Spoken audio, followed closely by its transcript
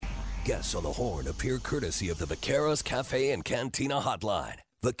guests on the Horn appear courtesy of the Vaqueros Cafe and Cantina Hotline.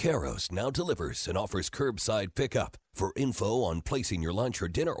 Vaqueros now delivers and offers curbside pickup. For info on placing your lunch or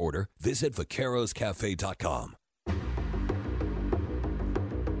dinner order, visit vaqueroscafe.com.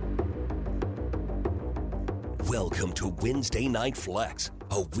 Welcome to Wednesday Night Flex,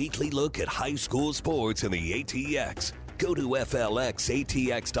 a weekly look at high school sports in the ATX. Go to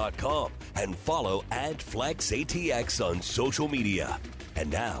FLXATX.com and follow @FlexATX on social media. And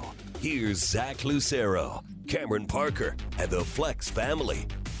now, here's Zach Lucero, Cameron Parker, and the Flex family.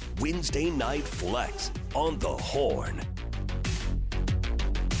 Wednesday Night Flex on the Horn.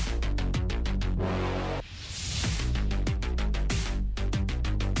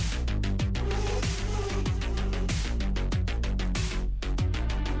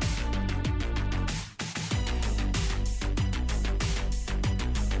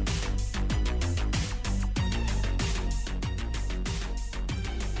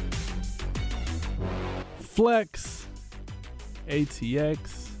 Flex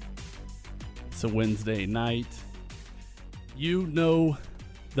ATX. It's a Wednesday night. You know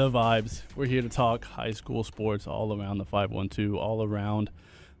the vibes. We're here to talk high school sports all around the 512, all around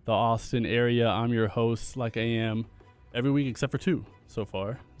the Austin area. I'm your host, like I am every week except for two so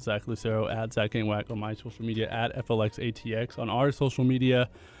far. Zach Lucero at Zach Ain't Whack on my social media, at FLXATX on our social media.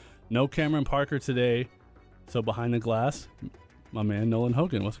 No Cameron Parker today. So behind the glass, my man Nolan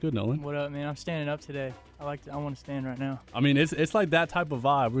Hogan. What's good, Nolan? What up, man? I'm standing up today. I want to stand right now. I mean, it's like that type of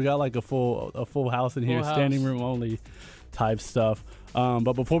vibe. We got like a full house in here, standing room only type stuff.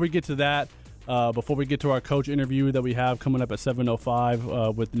 But before we get to that, before we get to our coach interview that we have coming up at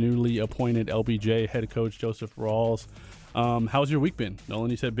 7:05 with newly appointed LBJ head coach Joseph Rauls, how's your week been, Nolan?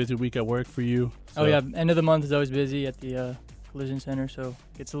 You said busy week at work for you. So. Oh yeah, end of the month is always busy at the collision center, so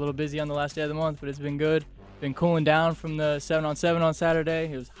it gets a little busy on the last day of the month, but it's been good. Been cooling down from the 7-on-7 on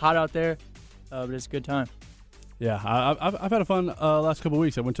Saturday. It was hot out there, but it's a good time. Yeah, I've had a fun last couple of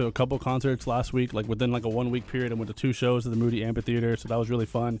weeks. I went to a couple concerts last week, like within like a 1 week period. I went to 2 shows at the Moody Amphitheater, so that was really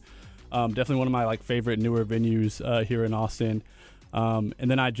fun. Definitely one of my like favorite newer venues here in Austin. And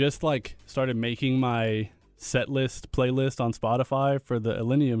then I just like started making my set list playlist on Spotify for the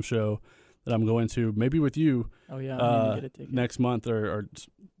Illenium show that I'm going to, maybe with you. Oh yeah, I need to get a ticket next month or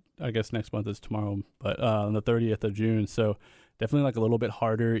I guess next month is tomorrow, but on the 30th of June. So definitely like a little bit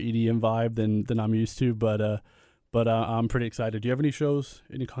harder EDM vibe than I'm used to, but I'm pretty excited. Do you have any shows,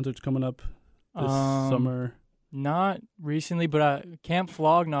 any concerts coming up this summer? Not recently, but Camp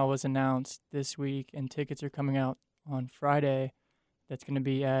Flognaw was announced this week, and tickets are coming out on Friday. That's going to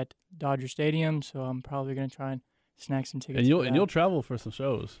be at Dodger Stadium, so I'm probably going to try and snag some tickets. And you'll travel for some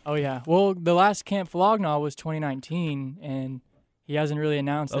shows. Oh yeah. Well, the last Camp Flognaw was 2019, and he hasn't really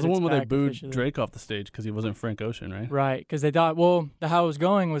announced. That was the one where they booed officially. Drake off the stage because he wasn't Frank Ocean, right? Right, because they thought, how it was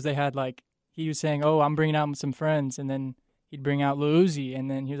going was they had like, he was saying, oh, I'm bringing out some friends, and then he'd bring out Lil Uzi, and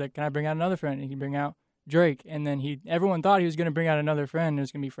then he was like, can I bring out another friend? And he'd bring out Drake, and then everyone thought he was going to bring out another friend, and it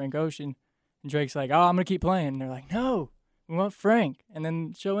was going to be Frank Ocean, and Drake's like, oh, I'm going to keep playing, and they're like, no, we want Frank, and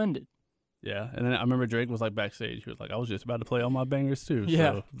then the show ended. Yeah, and then I remember Drake was like backstage, he was like, I was just about to play all my bangers too,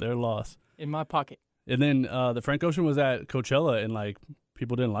 yeah. So they're lost. In my pocket. And then the Frank Ocean was at Coachella, and like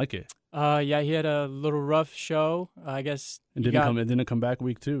people didn't like it. Yeah, he had a little rough show, I guess. And didn't come back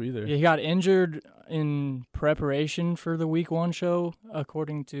week 2 either. Yeah, he got injured in preparation for the week 1 show,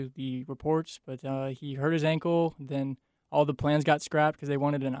 according to the reports. But he hurt his ankle. Then all the plans got scrapped because they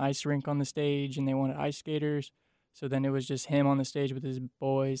wanted an ice rink on the stage and they wanted ice skaters. So then it was just him on the stage with his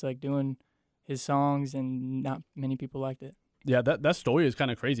boys, like doing his songs, and not many people liked it. Yeah, that story is kind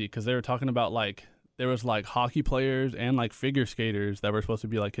of crazy because they were talking about like there was like hockey players and like figure skaters that were supposed to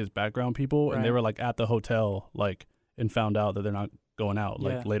be like his background people, right. And they were like at the hotel like and found out that they're not going out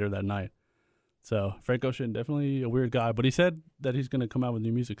like later that night. So Frank Ocean, definitely a weird guy, but he said that he's going to come out with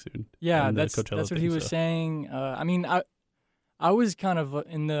new music soon. Yeah, that's what he was saying. I mean, I was kind of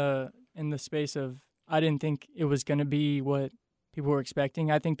in the space of I didn't think it was going to be what people were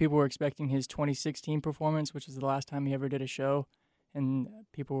expecting. I think people were expecting his 2016 performance, which is the last time he ever did a show, and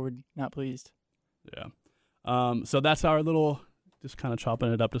people were not pleased. Yeah. So that's our little, just kind of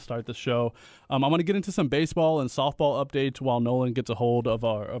chopping it up to start the show. I want to get into some baseball and softball updates while Nolan gets a hold of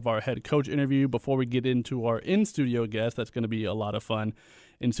our head coach interview before we get into our in-studio guest. That's going to be a lot of fun.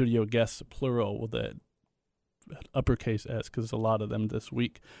 In-studio guests, plural, with the uppercase S because there's a lot of them this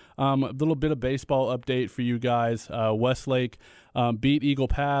week. A little bit of baseball update for you guys. Westlake beat Eagle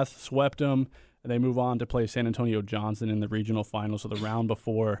Pass, swept them, and they move on to play San Antonio Johnson in the regional finals of the round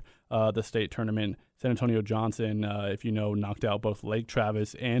before the state tournament. San Antonio Johnson, if you know, knocked out both Lake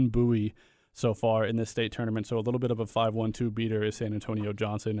Travis and Bowie so far in this state tournament. So a little bit of a 5-1-2 beater is San Antonio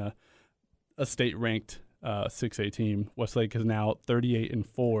Johnson. a state-ranked 6A team. Westlake is now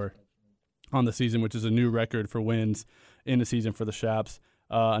 38-4 on the season, which is a new record for wins in the season for the Shaps.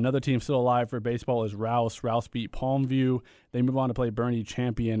 Another team still alive for baseball is Rauls. Rauls beat Palmview. They move on to play Bernie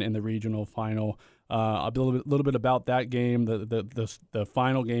Champion in the regional final. A little bit about that game. The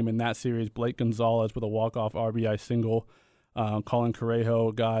final game in that series, Blake Gonzalez with a walk-off RBI single. Colin Correjo,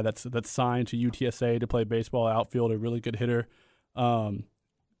 a guy that's signed to UTSA to play baseball outfield, a really good hitter.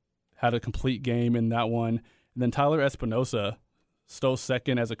 Had a complete game in that one. And then Tyler Espinosa stole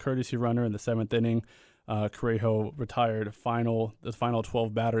second as a courtesy runner in the 7th inning. Correjo retired the final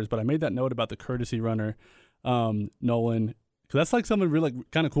 12 batters. But I made that note about the courtesy runner, Nolan, because that's like something really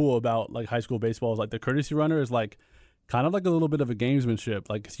kind of cool about like high school baseball. Is like the courtesy runner is like kind of like a little bit of a gamesmanship.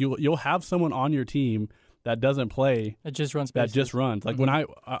 Like you'll have someone on your team that doesn't play, that just runs. Like when I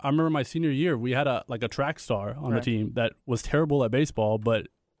remember my senior year, we had a track star on the team that was terrible at baseball, but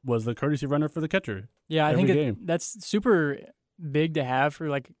was the courtesy runner for the catcher. Yeah, I think that's super big to have for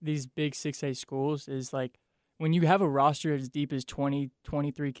like these big 6A schools. Is like when you have a roster as deep as 20,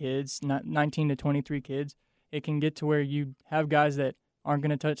 23 kids, not 19 to 23 kids, it can get to where you have guys that aren't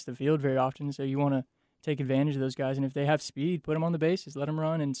going to touch the field very often. So you want to take advantage of those guys, and if they have speed, put them on the bases, let them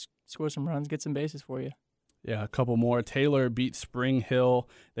run and score some runs, get some bases for you. Yeah, a couple more. Taylor beat Spring Hill.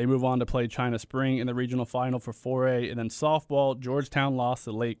 They move on to play China Spring in the regional final for 4A. And then softball, Georgetown lost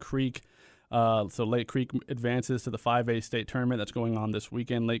to Lake Creek. So Lake Creek advances to the 5A state tournament that's going on this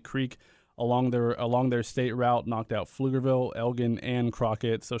weekend. Lake Creek, along their state route, knocked out Pflugerville, Elgin, and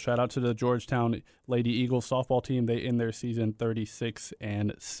Crockett. So shout out to the Georgetown Lady Eagles softball team. They end their season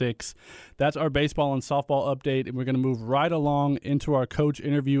 36-6. That's our baseball and softball update, and we're going to move right along into our coach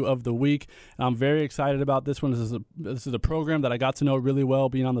interview of the week. And I'm very excited about this one. This is a program that I got to know really well,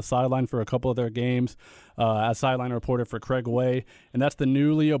 being on the sideline for a couple of their games as sideline reporter for Craig Way, and that's the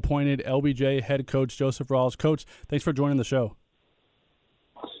newly appointed LBJ head coach, Joseph Rauls. Coach, thanks for joining the show.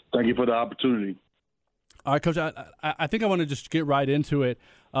 Thank you for the opportunity. All right, Coach, I think I want to just get right into it.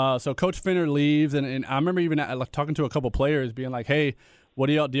 So Coach Finner leaves, and I remember even talking to a couple players being like, hey,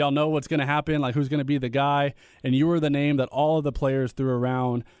 do y'all know what's going to happen? Like, who's going to be the guy? And you were the name that all of the players threw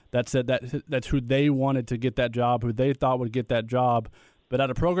around that said that's who they wanted to get that job, who they thought would get that job. But at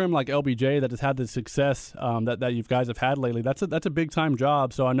a program like LBJ that has had the success that you guys have had lately, that's a big-time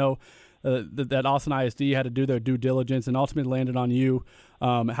job. So I know that Austin ISD had to do their due diligence and ultimately landed on you.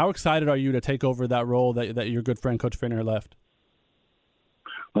 How excited are you to take over that role that your good friend Coach Finner left?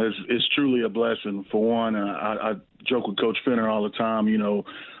 It's truly a blessing. For one, I joke with Coach Finner all the time.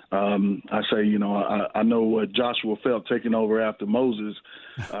 I say, I know what Joshua felt taking over after Moses.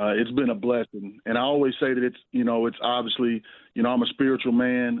 It's been a blessing. And I always say that it's obviously, I'm a spiritual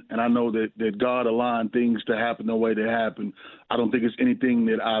man, and I know that God aligned things to happen the way they happen. I don't think it's anything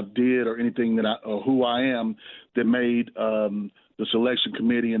that I did or anything or who I am that made the selection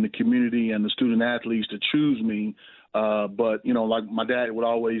committee and the community and the student athletes to choose me. But, like my dad would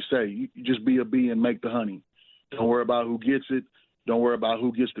always say, you just be a bee and make the honey. Don't worry about who gets it. Don't worry about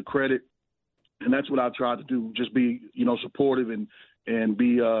who gets the credit. And that's what I tried to do, just be, supportive and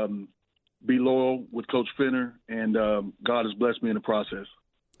be loyal with Coach Finner. And God has blessed me in the process.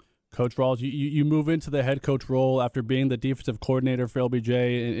 Coach Rauls, you move into the head coach role after being the defensive coordinator for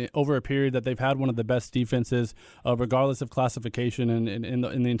LBJ over a period that they've had one of the best defenses, regardless of classification in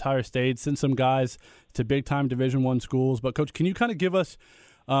the entire state. Sent some guys to big-time Division I schools. But, Coach, can you kind of give us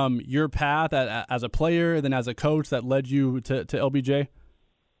your path as a player, then as a coach that led you to LBJ?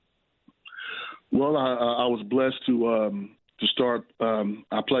 Well, I was blessed to start.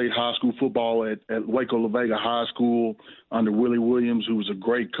 I played high school football at Waco La Vega High School under Willie Williams, who was a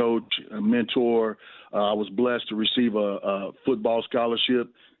great coach, a mentor. I was blessed to receive a football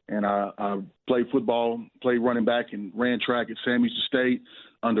scholarship, and I played football, played running back, and ran track at Sam Houston State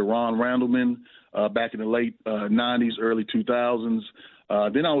under Ron Randleman back in the late 90s, early 2000s.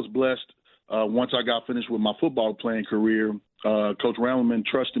 Then I was blessed once I got finished with my football playing career. Coach Randleman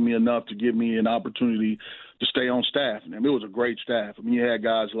trusted me enough to give me an opportunity to stay on staff. And it was a great staff. I mean, you had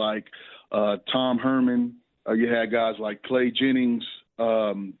guys like Tom Herman. You had guys like Clay Jennings.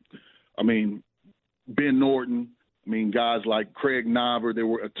 Ben Norton. Guys like Craig Niver. There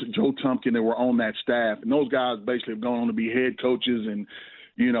were Joe Tumpkin that were on that staff. And those guys basically have gone on to be head coaches and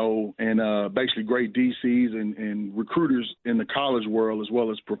basically great DCs and recruiters in the college world as well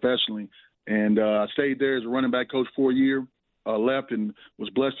as professionally. And I stayed there as a running back coach for a year, left and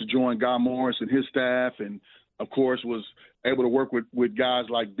was blessed to join Guy Morris and his staff. And, of course, was able to work with guys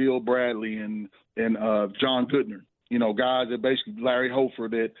like Bill Bradley and John Goodner, guys that basically Larry Hofer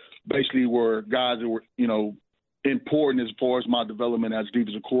that basically were guys that were, important as far as my development as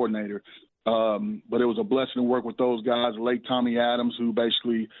defensive coordinator. But it was a blessing to work with those guys. Late Tommy Adams, who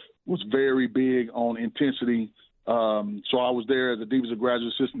basically was very big on intensity. So I was there as a defensive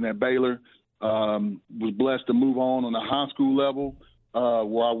graduate assistant at Baylor. Was blessed to move on the high school level,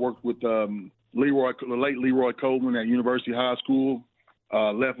 where I worked with the late Leroy Coleman at University High School.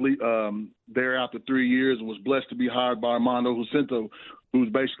 Left there after 3 years and was blessed to be hired by Armando Jacinto, who's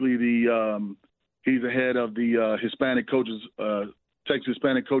basically he's the head of the Hispanic Coaches, Texas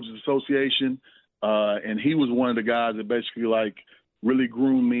Hispanic Coaches Association. And he was one of the guys that basically really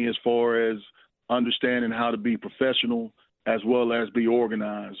groomed me as far as understanding how to be professional as well as be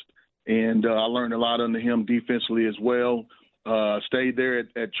organized. And I learned a lot under him defensively as well. Stayed there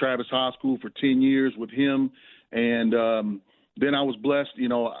at Travis High School for 10 years with him. And then I was blessed.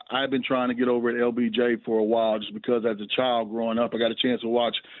 I've been trying to get over at LBJ for a while just because as a child growing up, I got a chance to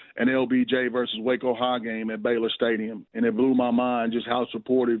watch an LBJ versus Waco High game at Baylor Stadium. And it blew my mind just how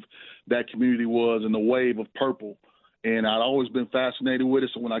supportive that community was and the wave of purple. And I'd always been fascinated with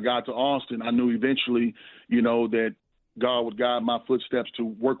it. So when I got to Austin, I knew eventually, that God would guide my footsteps to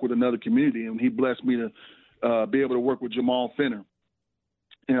work with another community. And he blessed me to be able to work with Jamal Finner.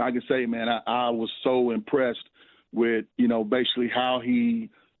 And I can say, man, I was so impressed with, basically how he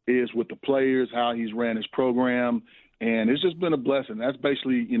is with the players, how he's ran his program. And it's just been a blessing. That's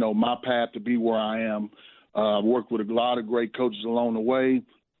basically, my path to be where I am. I've worked with a lot of great coaches along the way.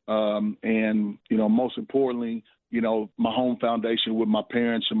 And, most importantly, my home foundation with my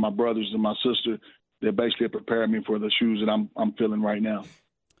parents and my brothers and my sister that basically prepared me for the shoes that I'm feeling right now.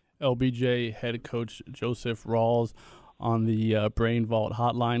 LBJ head coach Joseph Rauls on the Brain Vault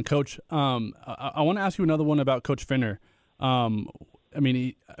hotline. Coach, I want to ask you another one about Coach Finner.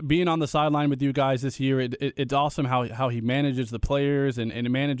 Being on the sideline with you guys this year, it's awesome how he manages the players and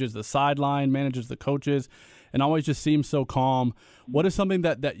manages the sideline, manages the coaches, and always just seems so calm. What is something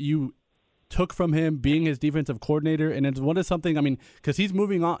that you took from him being his defensive coordinator, and what is something, because he's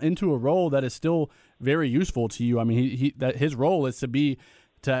moving on into a role that is still very useful to you. That his role is to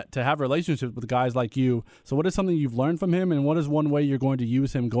have relationships with guys like you. So what is something you've learned from him, and what is one way you're going to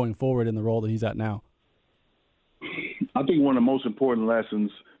use him going forward in the role that he's at now? I think one of the most important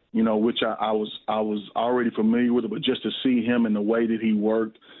lessons, which I was already familiar with it, but just to see him and the way that he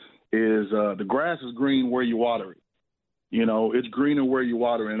worked is the grass is green where you water it. It's greener where you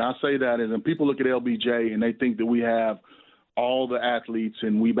water it. And I say that and people look at LBJ and they think that we have all the athletes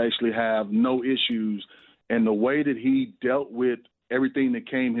and we basically have no issues. And the way that he dealt with everything that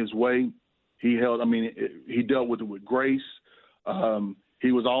came his way, he dealt with it with grace.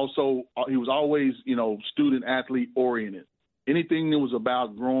 He was always, student athlete oriented. Anything that was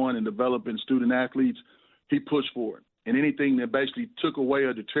about growing and developing student athletes, he pushed for it. And anything that basically took away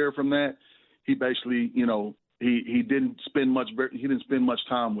or deterred from that, he basically, he didn't spend much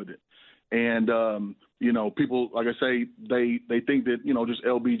time with it. And, people, like I say, they think that, just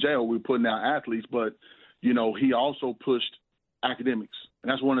LBJ or we're putting out athletes, but, he also pushed academics.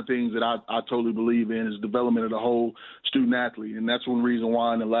 And that's one of the things that I totally believe in is development of the whole student athlete. And that's one reason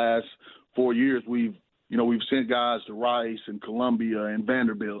why in the last 4 years we've sent guys to Rice and Columbia and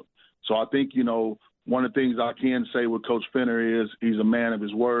Vanderbilt. So I think, one of the things I can say with Coach Finner is he's a man of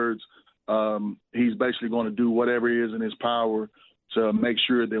his words. He's basically going to do whatever is in his power to make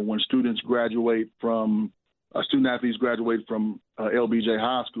sure that when student athletes graduate from LBJ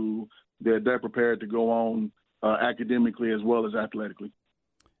High School, that they're prepared to go on academically as well as athletically.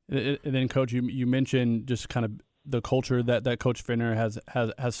 And then, Coach, you mentioned just kind of the culture that Coach Finner has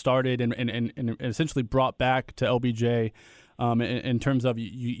started and essentially brought back to LBJ. In terms of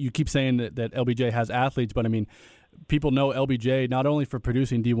you keep saying that LBJ has athletes, but people know LBJ not only for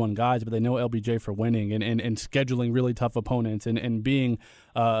producing D1 guys, but they know LBJ for winning and scheduling really tough opponents and being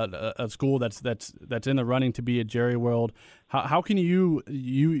a school that's in the running to be a Jerry World. How can you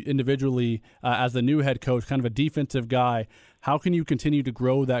individually, as the new head coach, kind of a defensive guy, how can you continue to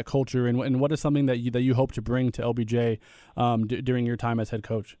grow that culture, and what is something that you hope to bring to LBJ during your time as head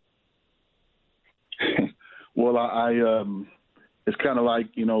coach? Well, it's kind of like,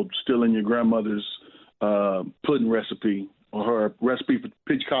 stealing your grandmother's pudding recipe or her recipe for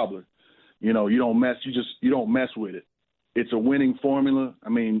peach cobbler. You don't mess with it. It's a winning formula.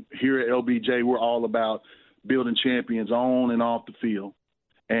 Here at LBJ, we're all about building champions on and off the field.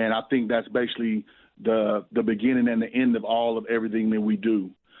 And I think that's basically the beginning and the end of everything that we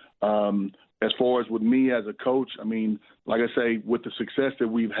do. As far as with me as a coach, like I say, with the success that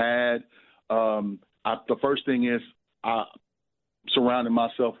we've had, the first thing is I surrounded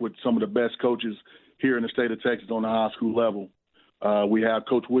myself with some of the best coaches here in the state of Texas on the high school level. We have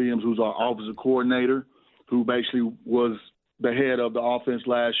Coach Williams, who's our offensive coordinator, who basically was the head of the offense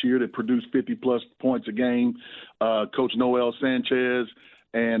last year that produced 50-plus points a game. Coach Noel Sanchez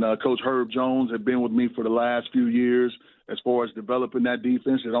and Coach Herb Jones have been with me for the last few years as far as developing that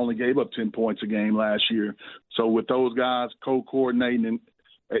defense. It only gave up 10 points a game last year. So with those guys co-coordinating,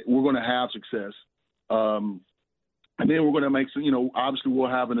 we're going to have success. And then we're going to make some, obviously we'll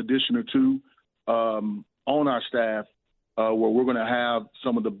have an addition or two on our staff where we're going to have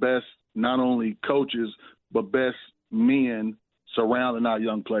some of the best, not only coaches, but best men surrounding our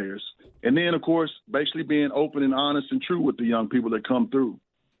young players. And then, of course, basically being open and honest and true with the young people that come through,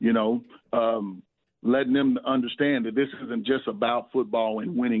 letting them understand that this isn't just about football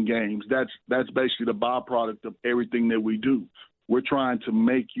and winning games. That's basically the byproduct of everything that we do. We're trying to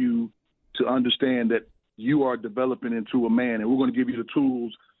make you to understand that you are developing into a man, and we're going to give you the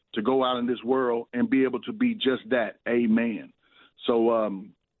tools to go out in this world and be able to be just that, a man. So,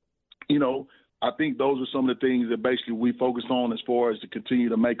 I think those are some of the things that basically we focus on as far as to continue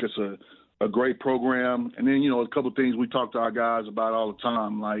to make us a great program. And then, a couple of things we talk to our guys about all the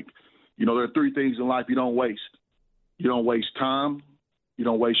time. Like, there are three things in life you don't waste. You don't waste time, you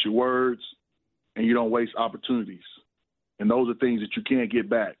don't waste your words, and you don't waste opportunities. And those are things that you can't get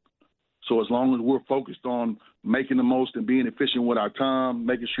back. So as long as we're focused on making the most and being efficient with our time,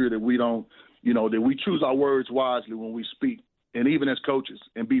 making sure that we don't, that we choose our words wisely when we speak, and even as coaches,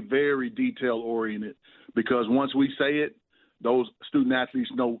 and be very detail-oriented, because once we say it, those student-athletes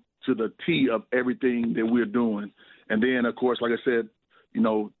know to the T of everything that we're doing. And then, of course, like I said,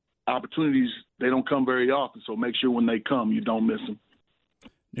 opportunities, they don't come very often, so make sure when they come, you don't miss them.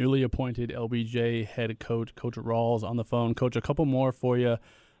 Newly appointed LBJ head coach, Coach Rauls, on the phone. Coach, a couple more for you.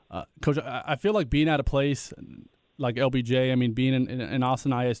 Coach, I feel like being at a place like LBJ, being in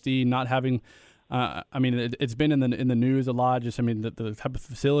Austin ISD, not having it's been in the news a lot. Just, the type of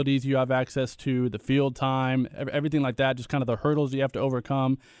facilities you have access to, the field time, everything like that, just kind of the hurdles you have to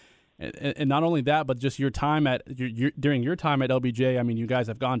overcome. And not only that, but just your time during your time at LBJ, you guys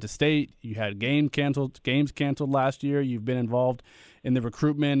have gone to state. You had games canceled last year. You've been involved in the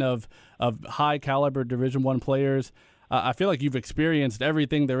recruitment of high caliber Division I players. I feel like you've experienced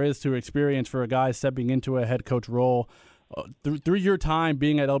everything there is to experience for a guy stepping into a head coach role. Through your time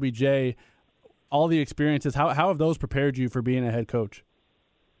being at LBJ, all the experiences, how have those prepared you for being a head coach?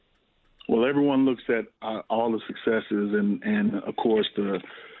 Well, everyone looks at all the successes and of course, the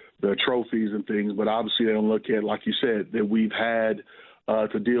trophies and things, but obviously they don't look at, like you said, that we've had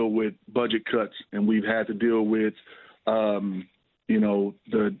to deal with budget cuts, and we've had to deal with,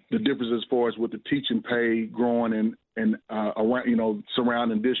 the difference as far as with the teaching pay growing and around,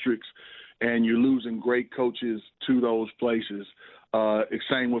 surrounding districts, and you're losing great coaches to those places.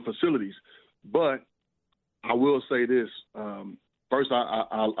 Same with facilities. But I will say this. First,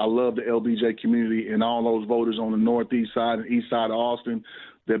 I love the LBJ community and all those voters on the northeast side and east side of Austin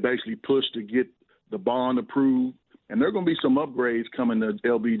that basically pushed to get the bond approved. And there are going to be some upgrades coming to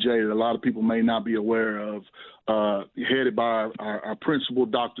LBJ that a lot of people may not be aware of, headed by our principal,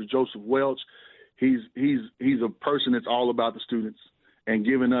 Dr. Joseph Welch. He's a person that's all about the students and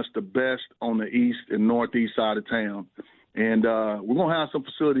giving us the best on the east and northeast side of town. And we're going to have some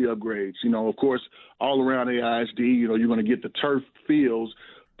facility upgrades. Of course, all around AISD, you're going to get the turf fields,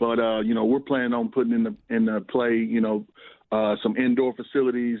 but, we're planning on putting in the play, some indoor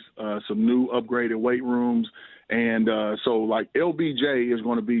facilities, some new upgraded weight rooms. And so, like, LBJ is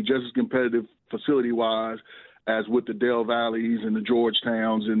going to be just as competitive facility-wise as with the Dell Valleys and the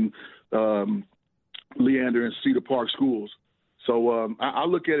Georgetowns and Leander and Cedar Park schools. So I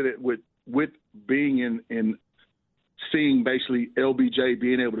look at it with being in seeing basically LBJ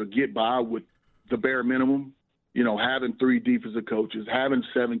being able to get by with the bare minimum, having 3 defensive coaches, having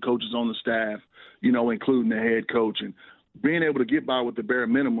 7 coaches on the staff, including the head coach, and being able to get by with the bare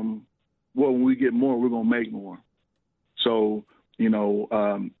minimum. Well, when we get more, we're going to make more. So,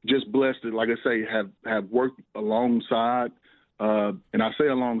 just blessed to, like I say, have worked alongside, and I say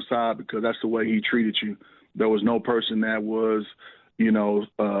alongside because that's the way he treated you. There was no person that was,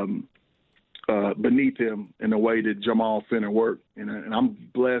 beneath him in the way that Jamal Finner worked. And I'm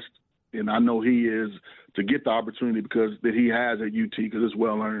blessed, and I know he is, to get the opportunity because that he has at UT because it's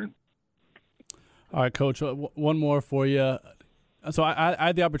well earned. All right, Coach, one more for you. So I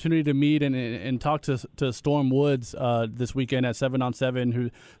had the opportunity to meet and talk to Storm Woods this weekend at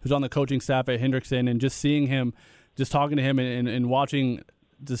 7-on-7, who's on the coaching staff at Hendrickson, and just seeing him, just talking to him and watching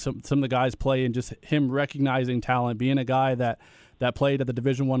some of the guys play, and just him recognizing talent, being a guy that that played at the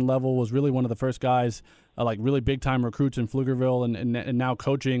Division I level, was really one of the first guys, like really big-time recruits in Pflugerville and now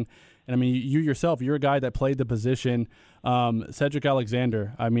coaching. And, I mean, you yourself, you're a guy that played the position. Cedric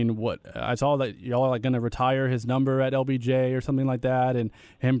Alexander, I mean, I saw that y'all are like going to retire his number at LBJ or something like that, and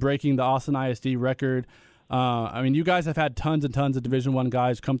him breaking the Austin ISD record. I mean, you guys have had tons and tons of Division I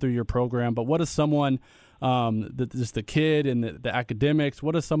guys come through your program, but what does someone, just the kid and the academics,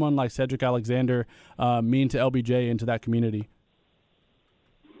 what does someone like Cedric Alexander mean to LBJ and to that community?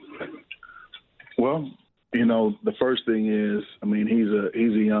 Well, you know, the first thing is, I mean, he's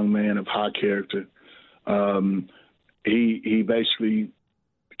a young man of high character. He basically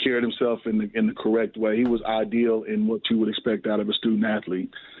carried himself in the correct way. He was ideal in what you would expect out of a student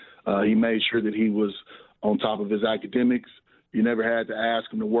athlete. He made sure that he was on top of his academics. You never had to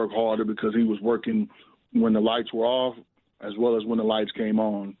ask him to work harder because he was working when the lights were off as well as when the lights came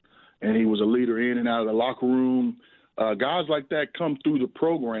on. And he was a leader in and out of the locker room. Guys like that come through the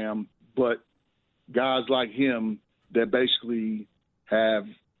program, but guys like him that basically have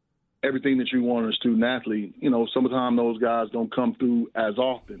everything that you want in a student athlete, you know, sometimes those guys don't come through as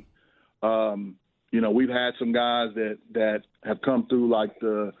often. You know, we've had some guys that have come through like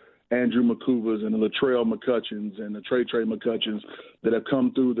the Andrew McCuvas and the Latrell McCutcheons and the Trey McCutcheons that have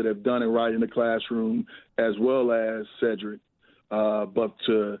come through, that have done it right in the classroom, as well as Cedric. But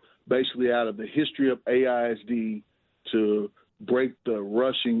to basically out of the history of AISD to break the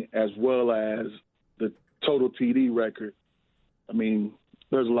rushing as well as the total TD record, I mean,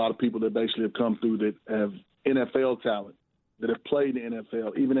 there's a lot of people that basically have come through that have NFL talent, that have played in the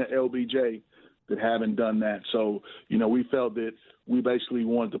NFL, even at LBJ, that haven't done that. So, you know, we felt that we basically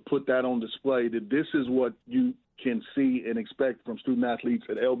wanted to put that on display, that this is what you can see and expect from student athletes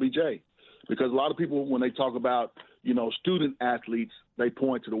at LBJ. Because a lot of people, when they talk about, you know, student athletes, they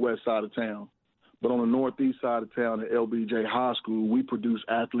point to the west side of town. But on the northeast side of town at LBJ High School, we produce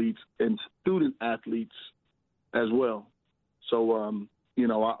athletes and student athletes as well. So, you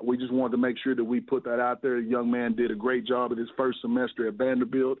know, we just wanted to make sure that we put that out there. The young man did a great job at his first semester at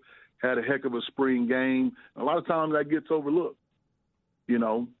Vanderbilt, had a heck of a spring game. A lot of times that gets overlooked, you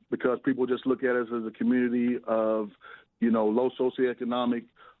know, because people just look at us as a community of, you know, low socioeconomic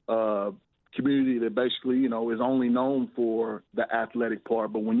community that basically, you know, is only known for the athletic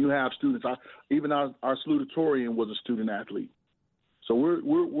part. But when you have students, even our salutatorian was a student athlete. So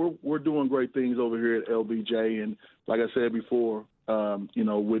we're doing great things over here at LBJ. And like I said before, you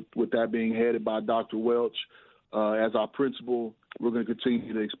know, with that being headed by Dr. Welch as our principal, we're going to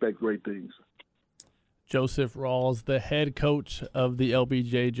continue to expect great things. Joseph Rauls, the head coach of the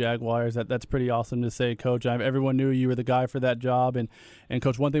LBJ Jaguars. That's pretty awesome to say, Coach. Everyone knew you were the guy for that job. And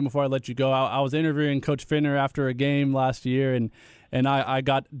Coach, one thing before I let you go, I was interviewing Coach Finner after a game last year, and I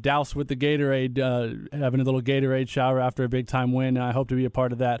got doused with the Gatorade, having a little Gatorade shower after a big-time win, and I hope to be a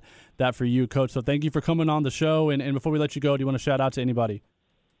part of that for you, Coach. So thank you for coming on the show. And before we let you go, do you want to shout out to anybody?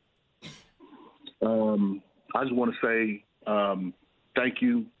 I just want to say thank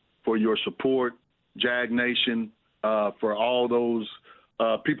you for your support, Jag Nation, for all those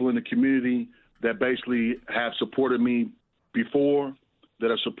people in the community that basically have supported me before, that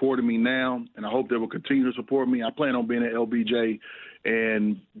are supporting me now, and I hope they will continue to support me. I plan on being at LBJ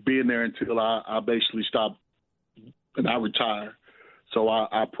and being there until I basically stop and I retire. So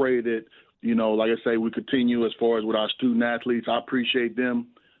I pray that, you know, like I say, we continue as far as with our student athletes. I appreciate them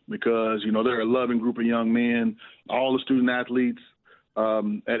because, you know, they're a loving group of young men, all the student athletes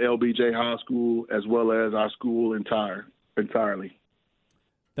at LBJ High School, as well as our school entirely.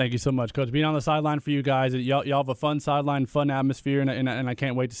 Thank you so much, Coach. Being on the sideline for you guys, y'all have a fun sideline, fun atmosphere, and I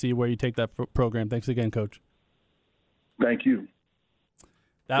can't wait to see where you take that program. Thanks again, Coach. Thank you.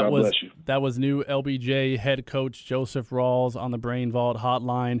 God bless you. That was new LBJ head coach Joseph Rauls on the Brain Vault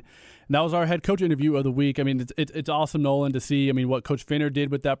hotline. And that was our head coach interview of the week. I mean, it's awesome, Nolan, to see. I mean, what Coach Finner did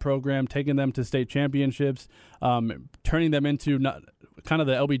with that program, taking them to state championships, turning them into kind of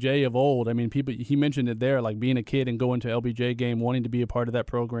the LBJ of old. I mean, he mentioned it there, like being a kid and going to LBJ game, wanting to be a part of that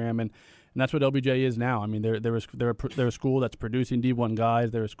program, and that's what LBJ is now. I mean, they're a school that's producing D1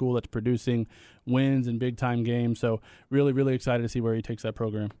 guys. They're a school that's producing wins in big time games. So really, really excited to see where he takes that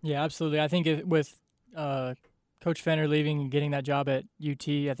program. Yeah, absolutely. I think with Coach Fenner leaving and getting that job at UT,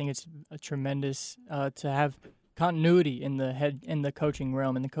 I think it's a tremendous to have continuity in the coaching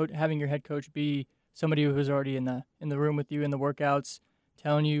realm, and having your head coach be somebody who was already in the room with you in the workouts,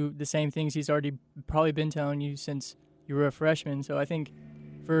 telling you the same things he's already probably been telling you since you were a freshman. So I think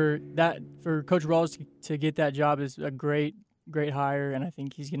for Coach Rauls to get that job is a great hire, and I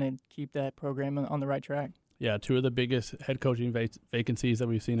think he's going to keep that program on the right track. Yeah, two of the biggest head coaching vacancies that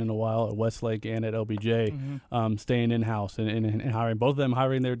we've seen in a while at Westlake and at LBJ, staying in-house and hiring, both of them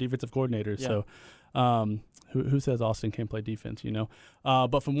hiring their defensive coordinators. Yeah. So who says Austin can't play defense,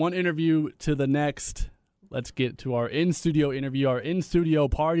 But from one interview to the next, let's get to our in-studio interview, our in-studio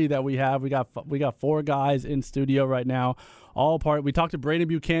party that we have. We got 4 guys in studio right now, all part. We talked to Brandon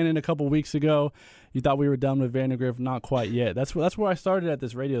Buchanan a couple weeks ago. You thought we were done with Vandegrift, not quite yet. That's where I started at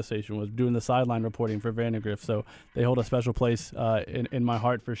this radio station, was doing the sideline reporting for Vandegrift. So they hold a special place in my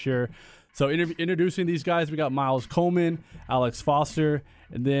heart for sure. So introducing these guys, we got Miles Coleman, Alex Foster,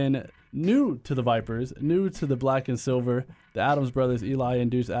 and then new to the Vipers, new to the Black and Silver, the Adams brothers, Eli and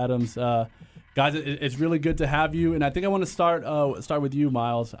Deuce Adams. Guys, it's really good to have you, and I think I want to start with you,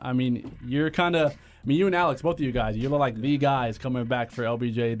 Miles. I mean, you and Alex, both of you guys, you're like the guys coming back for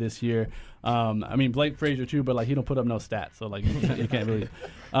LBJ this year. Blake Frazier too, but he don't put up no stats, so you can't really.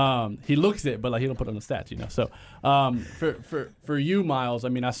 He looks it, but he don't put up no stats, So for you, Miles,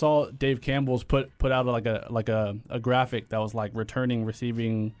 I saw Dave Campbell's put out a graphic that was returning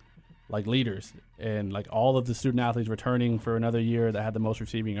receiving leaders, and all of the student athletes returning for another year that had the most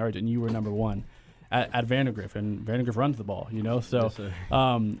receiving yards, and you were number one at Vandegrift, and Vandegrift runs the ball, So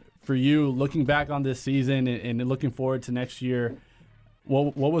Yes, for you, looking back on this season and looking forward to next year,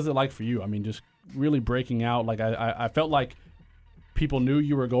 what was it like for you? Just really breaking out. I felt like people knew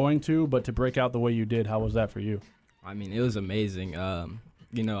you were going to, but to break out the way you did, how was that for you? It was amazing.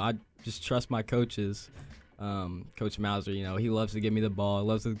 I just trust my coaches. Coach Mauser, he loves to give me the ball,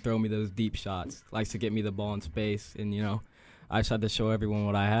 loves to throw me those deep shots, likes to get me the ball in space, and I just had to show everyone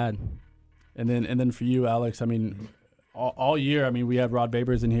what I had. And then for you, Alex, all year, we had Rod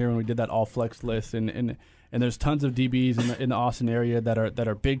Babers in here when we did that all flex list, and there's tons of DBs in the Austin area that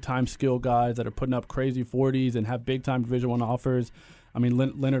are big time skill guys that are putting up crazy 40s and have big time Division I offers.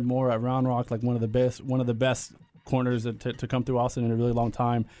 Leonard Moore at Round Rock, one of the best corners to come through Austin in a really long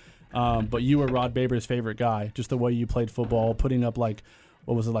time. But you were Rod Babers' favorite guy, just the way you played football, putting up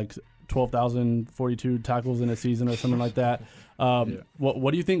 12,042 tackles in a season or something like that.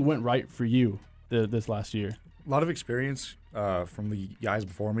 What do you think went right for you this last year? A lot of experience from the guys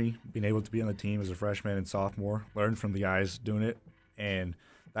before me, being able to be on the team as a freshman and sophomore, learn from the guys doing it, and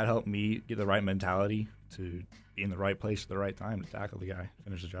that helped me get the right mentality to be in the right place at the right time to tackle the guy,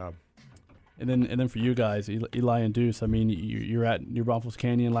 finish the job. And then for you guys, Eli and Deuce, you're at New Braunfels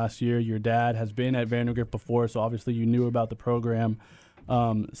Canyon last year. Your dad has been at Vandegrift before, so obviously you knew about the program.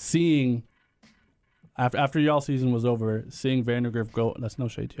 Seeing after y'all season was over, seeing Vandegrift go, that's no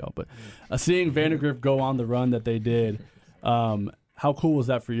shade to y'all, but seeing Vandegrift go on the run that they did, how cool was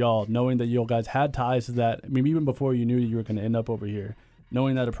that for y'all, knowing that you guys had ties to that? Even before you knew you were going to end up over here,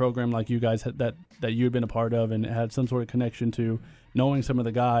 knowing that a program like you guys had, that you had been a part of and had some sort of connection to, knowing some of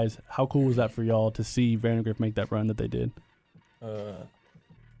the guys, how cool was that for y'all to see Vandegrift make that run that they did?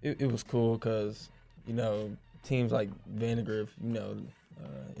 It was cool because, teams like Vandegrift,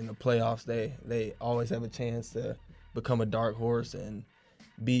 in the playoffs, they always have a chance to become a dark horse and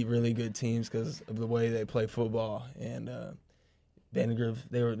beat really good teams because of the way they play football. And Vandegrift,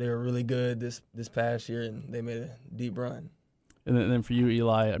 they were really good this past year, and they made a deep run. And then for you,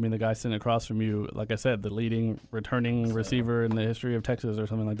 Eli, the guy sitting across from you, like I said, the leading returning receiver in the history of Texas or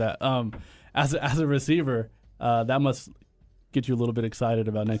something like that. As a receiver, that must get you a little bit excited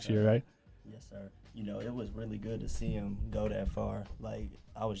about next year, right? Yes, sir. It was really good to see him go that far.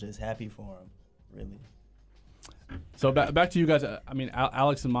 I was just happy for him, really. So back to you guys.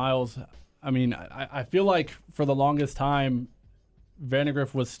 Alex and Miles, I feel like for the longest time,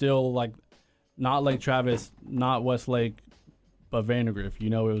 Vandegrift was still not Lake Travis, not Westlake, but Vandegrift.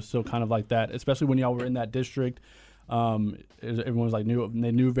 It was still kind of like that, especially when y'all were in that district. Everyone was they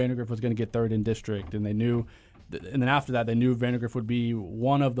knew Vandegrift was going to get third in district, and they knew, and then after that, they knew Vandegrift would be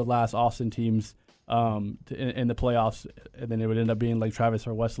one of the last Austin teams in the playoffs, and then it would end up being Lake Travis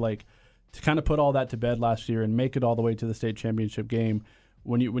or Westlake. To kind of put all that to bed last year and make it all the way to the state championship game,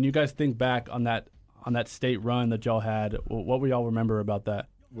 when you guys think back on that state run that y'all had, what will y'all remember about that?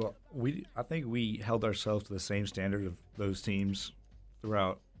 Well, I think we held ourselves to the same standard of those teams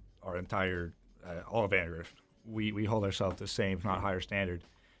throughout our entire all of Vandegrift. We hold ourselves to the same, if not higher standard.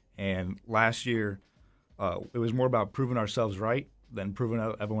 And last year, it was more about proving ourselves right than proving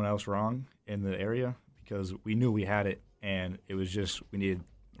everyone else wrong in the area, because we knew we had it, and it was just we needed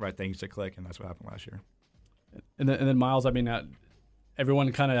the right things to click, and that's what happened last year. And then Miles,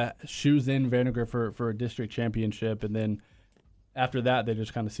 everyone kind of shoes in Vandegrift for a district championship, and then after that, they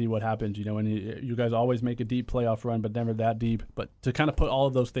just kind of see what happens, and you guys always make a deep playoff run, but never that deep. But to kind of put all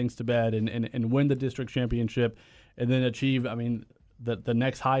of those things to bed and win the district championship and then achieve, the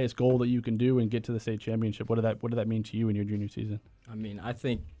next highest goal that you can do and get to the state championship. What did that mean to you in your junior season? I mean, I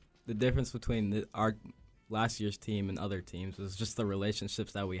think the difference between our last year's team and other teams was just the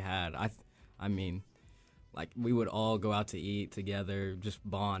relationships that we had. I mean, like we would all go out to eat together, just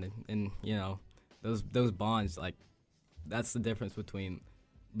bond, and you know, those bonds, like that's the difference between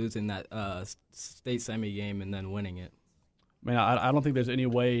losing that state semi game and then winning it. I mean, I don't think there's any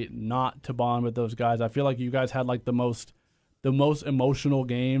way not to bond with those guys. I feel like you guys had like the most emotional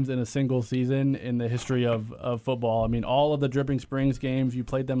games in a single season in the history of football. I mean, all of the Dripping Springs games, you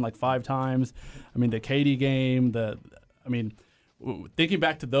played them like 5 times. I mean, the Katy game, thinking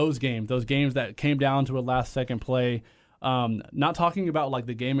back to those games that came down to a last-second play, not talking about like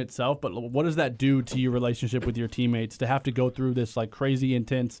the game itself, but what does that do to your relationship with your teammates to have to go through this like crazy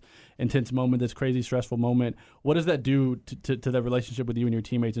intense moment, this crazy stressful moment? What does that do to the relationship with you and your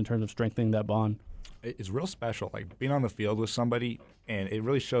teammates in terms of strengthening that bond? It's real special, like being on the field with somebody, and it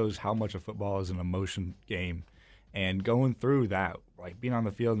really shows how much of football is an emotion game. And going through that, like being on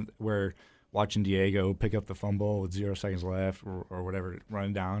the field where watching Diego pick up the fumble with 0 seconds left or whatever,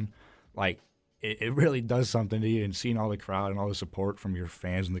 running down, like it really does something to you. And seeing all the crowd and all the support from your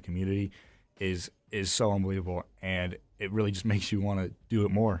fans and the community is so unbelievable. And it really just makes you want to do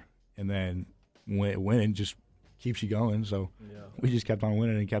it more. And then winning just keeps you going. So we just kept on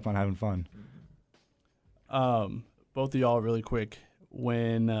winning and kept on having fun. Both of y'all really quick.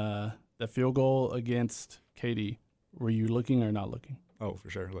 When the field goal against Katy, were you looking or not looking? Oh,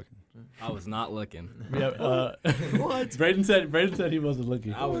 for sure, looking. I was not looking. Yeah, what? Braden said he wasn't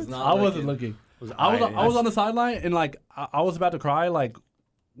looking. I was not. I wasn't looking. I was on the sideline and like I was about to cry like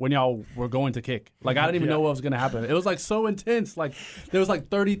when y'all were going to kick. Like I didn't even know what was gonna happen. It was like so intense. Like there was like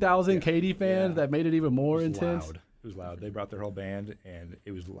 30,000 Katy fans that made it even more intense. Loud. It was loud. They brought their whole band and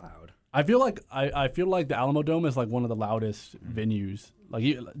it was loud. I feel like the Alamo Dome is like one of the loudest venues.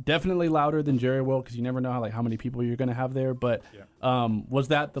 Like definitely louder than Jerry Will because you never know how many people you're gonna have there. But was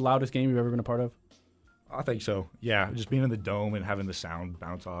that the loudest game you've ever been a part of? I think so. Yeah, just being in the dome and having the sound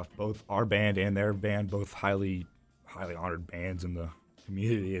bounce off both our band and their band, both highly honored bands in the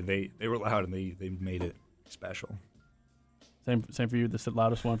community, and they were loud and they made it special. Same for you. The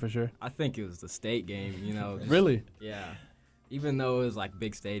loudest one for sure. I think it was the state game. You know. Really? Yeah. Even though it was like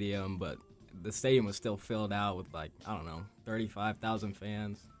big stadium, but the stadium was still filled out with like, I don't know, 35,000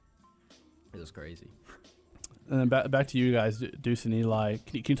 fans. It was crazy. And then back to you guys, Deuce and Eli.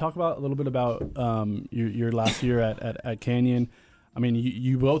 Can you talk a little bit about your last year at Canyon? I mean,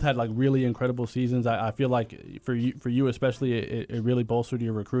 you both had like really incredible seasons. I feel like for you especially, it really bolstered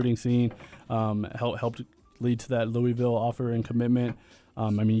your recruiting scene, helped lead to that Louisville offer and commitment. I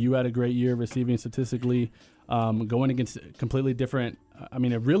mean, you had a great year receiving statistically. Going against completely different, I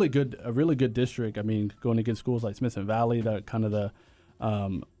mean, a really good district. I mean, going against schools like Smith and Valley, that kind of the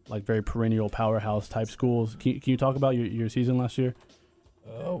like very perennial powerhouse type schools. Can you talk about your season last year?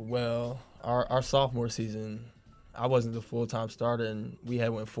 Well, our sophomore season, I wasn't the full-time starter, and we had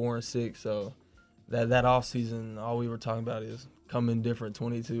went 4-6. So that off season, all we were talking about is coming different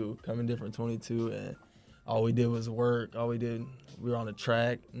 22, and all we did was work. We were on the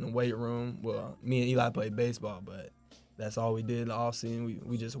track, in the weight room. Well, me and Eli played baseball, but that's all we did in the offseason.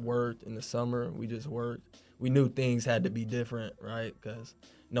 We just worked. In the summer, we just worked. We knew things had to be different, right? Because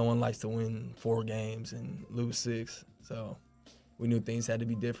no one likes to win 4 games and lose 6. So we knew things had to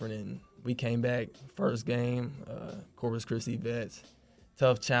be different, and we came back first game, Corpus Christi Vets.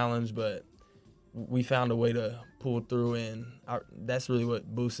 Tough challenge, but we found a way to pull through, and that's really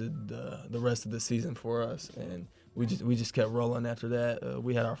what boosted the rest of the season for us. And we just kept rolling after that.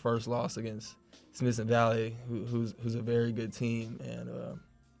 We had our first loss against Smith and Valley, who's a very good team, and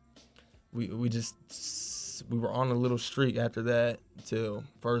we were on a little streak after that until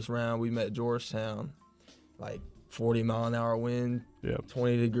first round. We met Georgetown, like 40-mile-an-hour wind,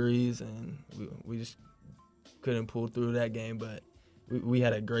 20 degrees, and we just couldn't pull through that game. But we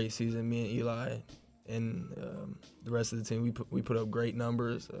had a great season, me and Eli, and the rest of the team. We put up great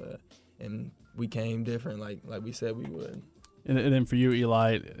numbers, and we came different, like we said we would. And then for you,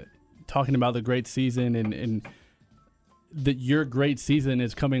 Eli, talking about the great season and that your great season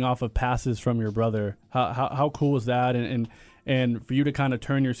is coming off of passes from your brother. How cool is that? And for you to kind of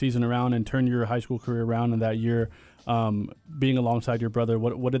turn your season around and turn your high school career around in that year, being alongside your brother,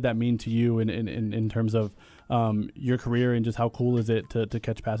 what did that mean to you in terms of your career, and just how cool is it to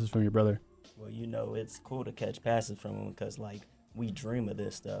catch passes from your brother? Well, you know, it's cool to catch passes from him because, like, we dream of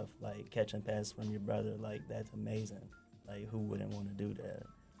this stuff, like catching passes from your brother. Like, that's amazing. Like, who wouldn't want to do that?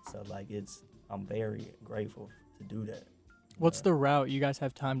 So, like, I'm very grateful to do that. What's the route you guys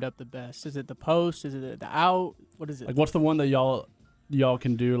have timed up the best? Is it the post? Is it the out? What is it? Like, what's the one that y'all y'all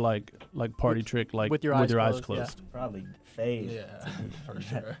can do like party trick like with your eyes closed. Yeah. Probably fade. Yeah, for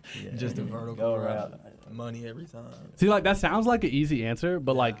sure. Yeah. Just a vertical Go route. route. Money every time. See, like that sounds like an easy answer,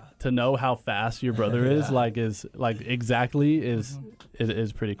 but like to know how fast your brother is, Yeah. is exactly is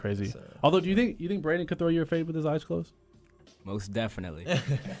pretty crazy. So- Although, do you think Brayden could throw you a fade with his eyes closed? Most definitely.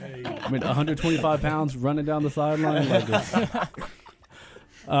 I mean, 125 pounds running down the sideline.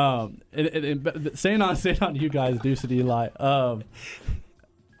 But saying on you guys, Deuce and Eli.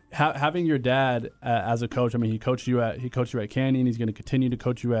 Having your dad as a coach, I mean, he coached you at Canyon. He's going to continue to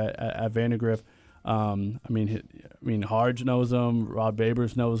coach you at Vandegrift. I mean, Harge knows him. Rod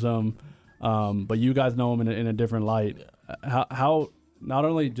Babers knows him. But you guys know him in a different light. How not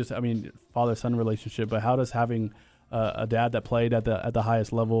only just father-son relationship, but how does having a dad that played at the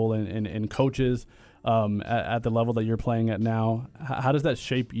highest level and coaches at the level that you're playing at now, how does that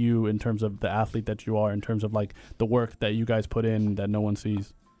shape you in terms of the athlete that you are, in terms of like the work that you guys put in that no one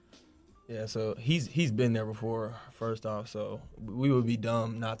sees? Yeah, so he's been there before, first off, so we would be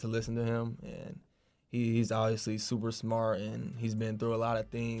dumb not to listen to him. And he's obviously super smart, and he's been through a lot of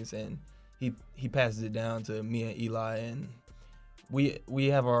things, and he passes it down to me and Eli. And we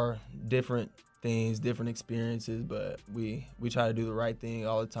have our different things, different experiences, but we try to do the right thing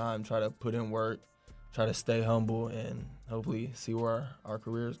all the time, try to put in work, try to stay humble, and hopefully see where our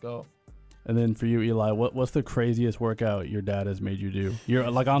careers go. And then for you, Eli, what's the craziest workout your dad has made you do?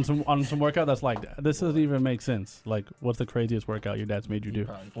 You're like on some workout that's like, this doesn't even make sense. Like, what's the craziest workout your dad's made you do?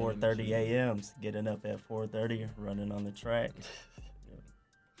 4:30 a.m.s, getting up at 4:30, running on the track.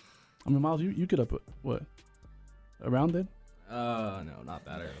 I mean, Miles, you get up at what? Around then? No, not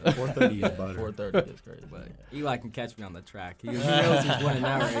that early. 4:30 is butter. 4:30 is crazy. But Eli can catch me on the track. He knows he's winning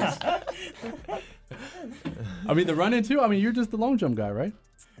that race. I mean, the running too. I mean, you're just the long jump guy, right?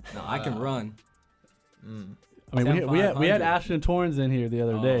 No, I can run. I mean, we had 500. Ashton Torrens in here the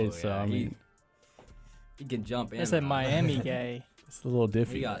other day, so yeah, I mean, he can jump in. It's a Miami gay. it's a little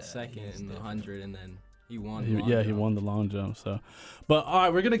different. He got second in the 100, and then he won. He won the long jump. So, but all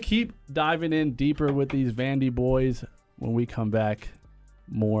right, we're gonna keep diving in deeper with these Vandy boys when we come back.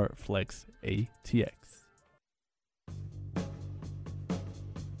 More Flex ATX.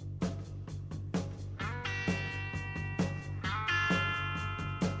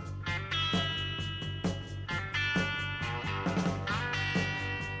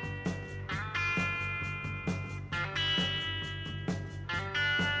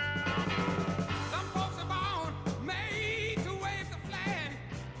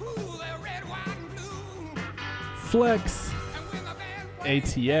 Flex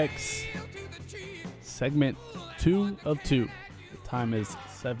ATX segment 2 of 2. The time is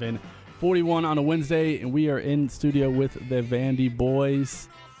 7:41 on a Wednesday, and we are in studio with the Vandy boys.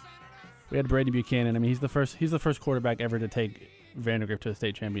 We had Brady Buchanan. I mean, he's the first quarterback ever to take Vandegrift to a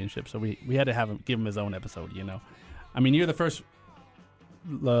state championship. So we had to give him his own episode. You know, I mean, you're the first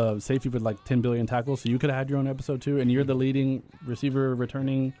safety with like 10 billion tackles, so you could have had your own episode too. And you're the leading receiver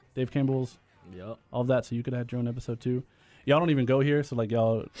returning Dave Campbell's. Yep. All of that, so you could have had your own episode too. Y'all don't even go here, so like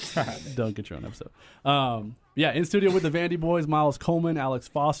y'all don't get your own episode. Yeah, in studio with the Vandy boys, Miles Coleman, Alex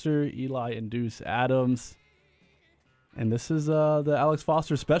Foster, Eli and Deuce Adams. And this is the Alex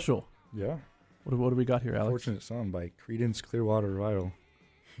Foster special. Yeah. What do we got here, Alex? Fortunate Son by Creedence Clearwater Revival.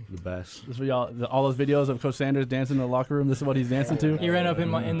 The best. This is for y'all, all those videos of Coach Sanders dancing in the locker room. This is what he's dancing to. He ran up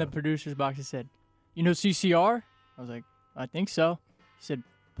in the producer's box and said, "You know CCR?" I was like, "I think so." He said,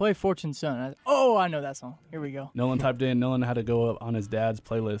 "Play Fortune Son." I was, "Oh, I know that song. Here we go." Nolan typed in. Nolan had to go up on his dad's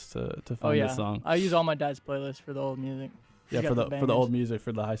playlist to find this song. I use all my dad's playlists for the old music. Yeah, for the old music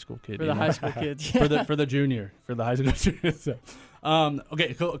for the high school kid. For the high school kids. for the junior, for the high school junior. So,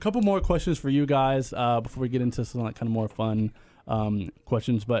 okay, a couple more questions for you guys before we get into some like kind of more fun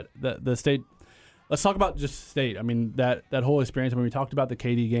questions. But the state, let's talk about just state. I mean that whole experience. I mean, we talked about the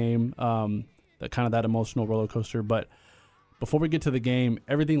Katy game, that emotional roller coaster. But before we get to the game,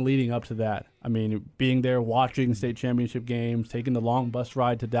 everything leading up to that. I mean, being there, watching state championship games, taking the long bus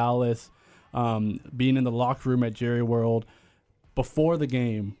ride to Dallas, being in the locker room at Jerry World. Before the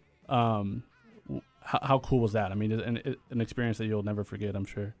game, how cool was that? I mean, an experience that you'll never forget, I'm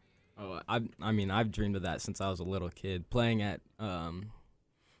sure. Oh, I've dreamed of that since I was a little kid. Playing at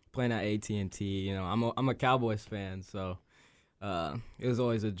AT&T, you know, I'm a Cowboys fan, so it was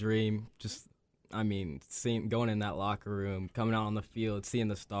always a dream. Just, going in that locker room, coming out on the field, seeing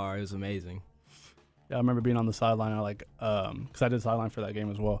the star, it was amazing. Yeah, I remember being on the sideline. Because I did sideline for that game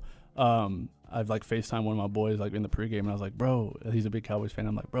as well. I've like FaceTime one of my boys like in the pregame, and I was like, "Bro," he's a big Cowboys fan.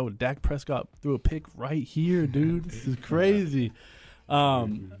 I'm like, "Bro, Dak Prescott threw a pick right here, dude. This is crazy."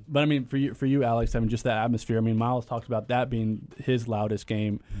 But I mean, for you, Alex, I mean, just that atmosphere. I mean, Miles talked about that being his loudest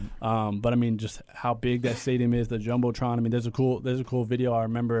game. But I mean, just how big that stadium is, the jumbotron. I mean, there's a cool video I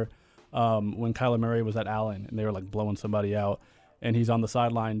remember when Kyler Murray was at Allen and they were like blowing somebody out, and he's on the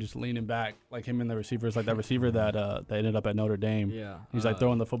sideline just leaning back, like him and the receivers, like that receiver that ended up at Notre Dame. Yeah, he's like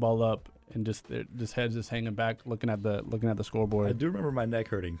throwing the football up and just head's just hanging back, looking at the scoreboard. I do remember my neck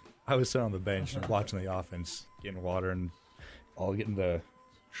hurting. I was sitting on the bench watching the offense, getting water and all getting the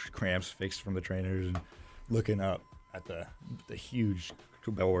cramps fixed from the trainers and looking up at the huge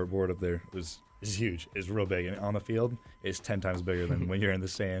board up there. It's huge. It's real big. And on the field, it's 10 times bigger than when you're in the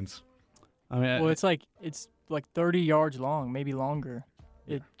stands. I mean, well, it's like 30 yards long, maybe longer.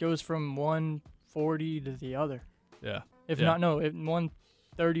 It goes from 140 to the other. Yeah.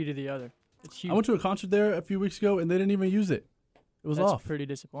 130 to the other. It's huge. I went to a concert there a few weeks ago and they didn't even use it. It was That's off. pretty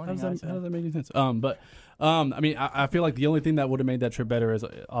disappointing. How does that make any sense? I mean, I feel like the only thing that would have made that trip better is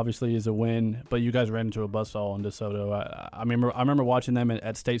a win. But you guys ran into a buzzsaw in DeSoto. I remember watching them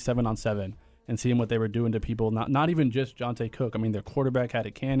at State 7-on-7 and seeing what they were doing to people. Not even just Jonte Cook. I mean, their quarterback had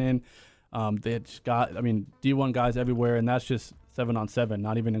a cannon. They had got D1 guys everywhere, and that's just 7-on-7.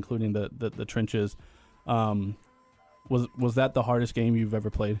 Not even including the trenches. Was that the hardest game you've ever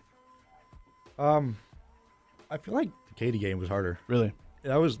played? I feel like the Katy game was harder. Really?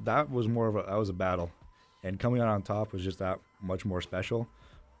 That was more of a battle, and coming out on top was just that much more special.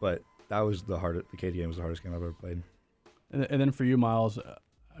 But that was the Katy game was the hardest game I've ever played. And then for you, Miles,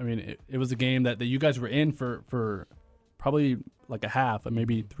 I mean, it was a game that you guys were in for probably like a half, or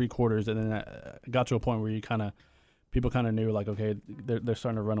maybe 3/4, and then it got to a point where people kind of knew, like, okay, they're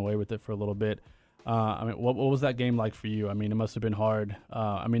starting to run away with it for a little bit. I mean, what was that game like for you? I mean, it must have been hard.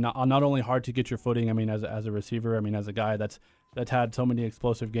 I mean, not only hard to get your footing. I mean, as a receiver. I mean, as a guy that's had so many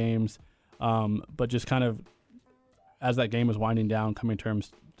explosive games, but just kind of as that game was winding down, coming to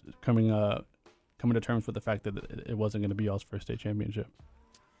terms with the fact that it wasn't going to be y'all's first state championship.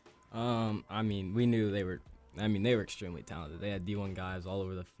 I mean, we knew they were. I mean, they were extremely talented. They had D1 guys all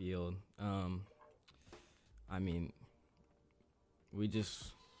over the field. I mean, we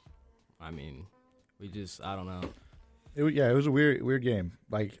just I don't know. It was a weird game.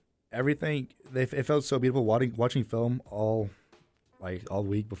 Like everything, it felt so beautiful. Watching film all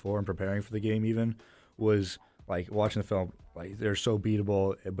week before and preparing for the game even was like watching the film. Like they're so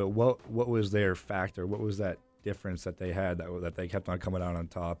beatable. But what was their factor? What was that difference that they had that they kept on coming out on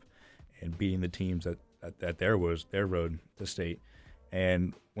top and beating the teams that their road to state?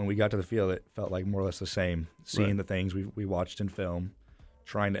 And when we got to the field, it felt like more or less the same. Seeing the things we watched in film,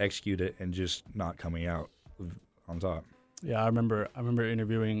 trying to execute it, and just not coming out on top. Yeah, I remember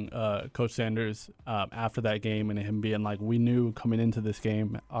interviewing Coach Sanders after that game, and him being like, "We knew coming into this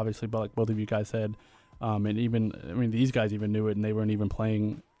game, obviously, but like both of you guys said, and even these guys even knew it, and they weren't even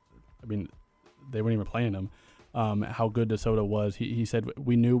playing. I mean, they weren't even playing them. How good DeSoto was. He said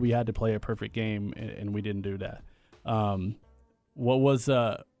we knew we had to play a perfect game, and we didn't do that. What was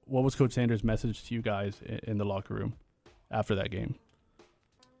Coach Sanders' message to you guys in the locker room after that game?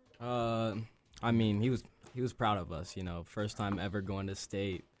 I mean, he was proud of us, first time ever going to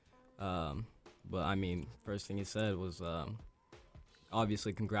state. But I mean, first thing he said was,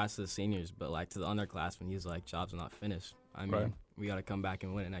 obviously congrats to the seniors, but like to the underclassmen, he's like, job's not finished. I mean, we got to come back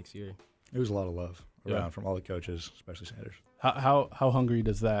and win it next year. It was a lot of love around from all the coaches, especially Sanders. How hungry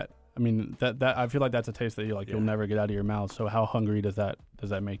does that? I mean, that I feel like that's a taste that you'll never get out of your mouth. So how hungry does that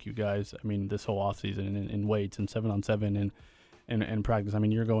make you guys? I mean, this whole offseason in weights and 7-on-7 and practice. I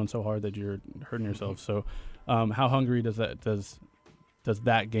mean, you're going so hard that you're hurting yourself. So, how hungry does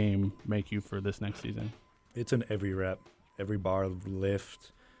that game make you for this next season? It's in every rep, every bar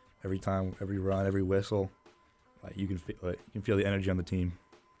lift, every time, every run, every whistle. Like you can feel the energy on the team.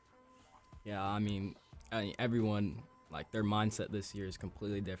 Yeah, I mean, everyone, like, their mindset this year is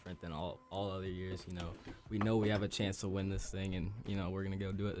completely different than all other years. We know we have a chance to win this thing, and we're gonna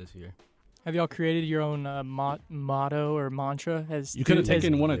go do it this year. Have y'all created your own motto or mantra? You could have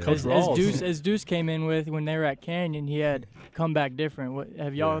taken one of Coach Rauls. As Deuce came in with when they were at Canyon, he had come back different.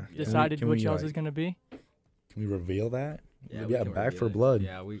 Have y'all decided what y'all's is going to be? Can we reveal that? Yeah, back for blood.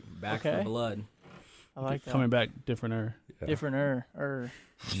 Yeah, we back for blood. I like that. Coming back different. Different.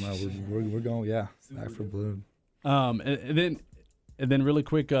 No, we're going. Yeah, back for blood. And then really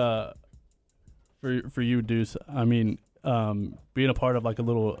quick, for you, Deuce. I mean, being a part of like a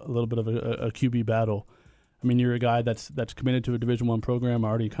little bit of a QB battle. I mean, you're a guy that's committed to a Division I program. I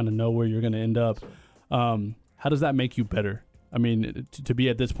already kind of know where you're going to end up. How does that make you better? I mean, to be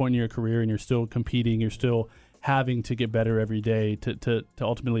at this point in your career and you're still competing, you're still having to get better every day to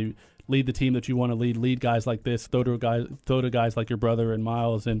ultimately lead the team that you want to lead guys like this, throw to guys like your brother and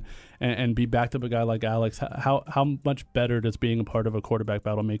Miles, and be backed up a guy like Alex. How much better does being a part of a quarterback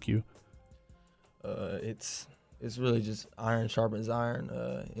battle make you? It's really just iron sharpens iron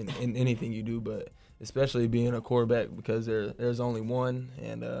in anything you do, but especially being a quarterback because there's only one,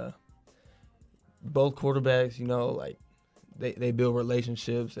 and both quarterbacks, like they build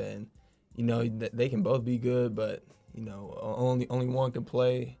relationships, and they can both be good, but only one can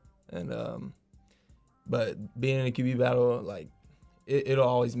play, and but being in a QB battle, like it'll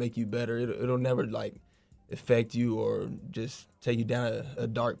always make you better. It'll never like affect you or just take you down a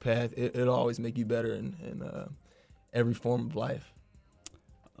dark path. It'll always make you better in every form of life.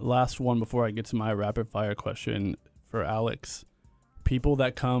 Last one before I get to my rapid fire question for Alex. People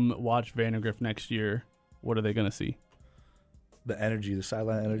that come watch Vandegrift next year, what are they going to see? The energy, the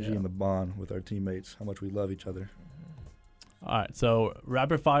sideline energy, and the bond with our teammates, how much we love each other. All right, so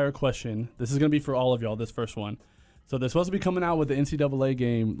rapid fire question. This is going to be for all of y'all, this first one. So they're supposed to be coming out with the NCAA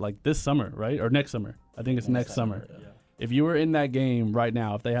game like this summer, right? Or next summer. I think it's next summer. Yeah. If you were in that game right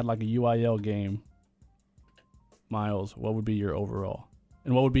now, if they had like a UIL game, Miles, what would be your overall?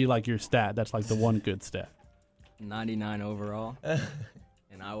 And what would be like your stat? That's like the one good stat. 99 overall.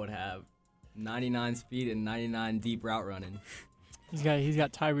 And I would have 99 speed and 99 deep route running. He's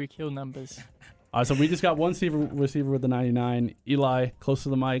got Tyreek Hill numbers. All right, so we just got one receiver with the 99. Eli, close to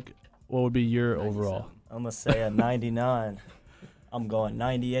the mic. What would be your 97. overall? I'm going to say a 99. I'm going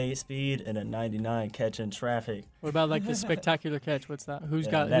 98 speed and a 99 catching traffic. What about like the spectacular catch? What's that? Who's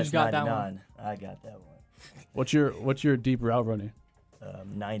got 99. that one? I got that one. What's your deep route running?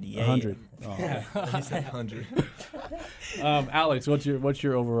 98. 100. Oh. He said 100. Alex, what's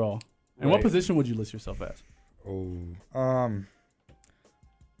your overall? And what position would you list yourself as?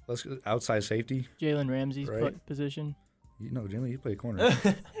 Let's go outside safety. Jalen Ramsey's position. Jalen, he played corner.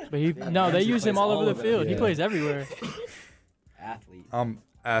 But they use him all over the field. Yeah. He plays everywhere. Athlete.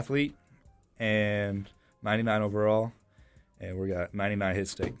 Athlete, and 99 overall, and we got 99 hit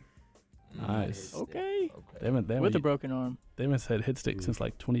stick. Nice. Okay. With a broken arm. They haven't said hit stick since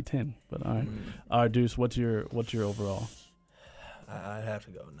like 2010. But all right. All right, Deuce, what's your overall? I'd have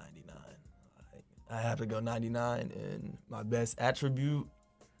to go 99. I have to go 99, and my best attribute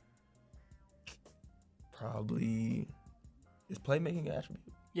probably is playmaking an attribute.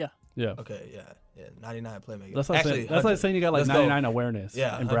 Yeah. Okay, yeah. 99 playmaking. That's like saying you got like 99 awareness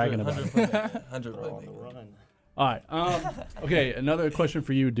and bragging about it. 100 playmaking. All right. Okay, another question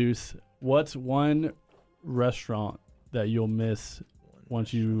for you, Deuce. What's one restaurant that you'll miss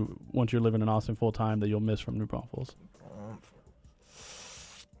once you're living in Austin full time that you'll miss from New Braunfels?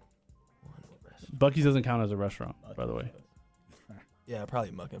 Buc-ee's doesn't count as a restaurant, by the way. Yeah,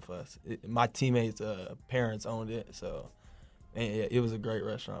 probably Muck and Fuss. My teammates' parents owned it, so it was a great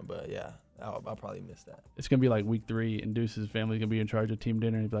restaurant. But yeah, I'll probably miss that. It's gonna be like week 3, and Deuce's family gonna be in charge of team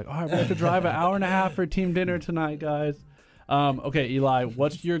dinner, and he'd be like, "All right, we have to drive an hour and a half for team dinner tonight, guys." Okay, Eli,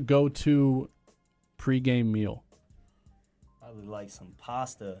 what's your go-to pregame meal? Probably like some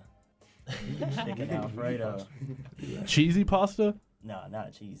pasta, chicken Alfredo. Cheesy pasta? No,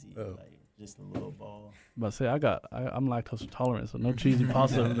 not cheesy. Like just a little ball. But say I'm lactose intolerant, so no cheesy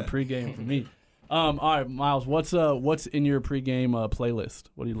pasta in the pregame for me. All right, Miles, what's in your pregame playlist?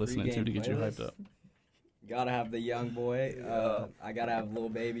 What are you listening to get you hyped up? Gotta have the young boy. I gotta have Lil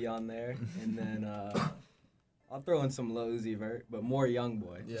Baby on there, and then I'll throw in some Lil Uzi Vert, but more young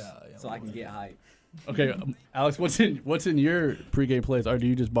boy. So I can get hyped. Okay, Alex, what's in your pregame playlist? Or do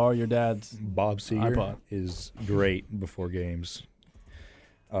you just borrow your dad's Bob Seger iPod? Is great before games.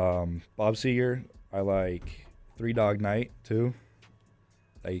 Bob Seger, I like 3 Dog Night too.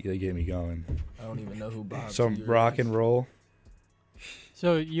 They get me going. I don't even know who Bob Some Seger rock is. and roll.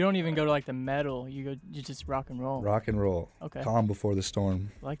 So you don't even go to like the metal. You just rock and roll. Rock and roll. Okay. Calm before the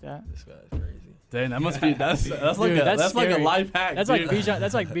storm. I like that. This guy's crazy. Dang, that must be that's Dude, like that's like a scary. life hack. That's dude.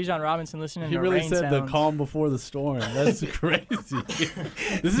 like Bijan Robinson listening He to really rain said the sounds. calm before the storm. That's crazy.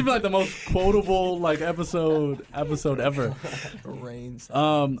 This is like the most quotable like episode ever. Rain.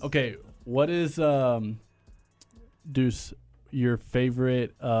 Okay, what is Deuce your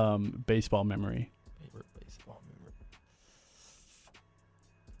favorite baseball memory? Favorite baseball memory.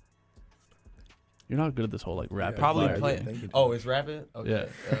 You're not good at this whole like rapid. Probably fire playing. thing. Oh, it's rapid. Okay.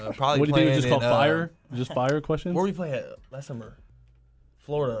 Yeah. Probably What do you playing think? Just call in, fire? Just fire questions? Where we play at last summer?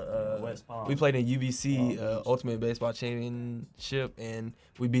 Florida. West Palm. We played in UBC Ultimate Baseball Championship, and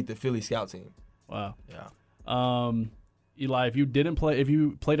we beat the Philly Scout team. Wow. Yeah. Eli, if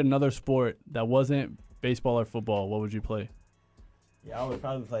you played another sport that wasn't baseball or football, what would you play? Yeah, I would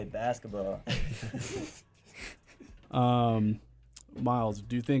probably play basketball. Miles,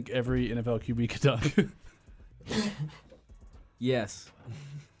 do you think every NFL QB can dunk? Yes.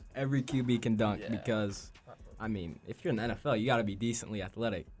 Every QB can dunk because, I mean, if you're in the NFL, you got to be decently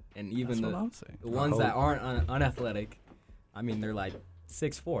athletic. And even the ones that aren't unathletic, I mean, they're like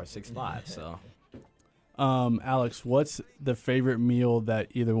 6'4", 6'5", so. Alex, what's the favorite meal that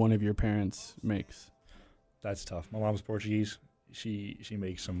either one of your parents makes? That's tough. My mom's Portuguese. She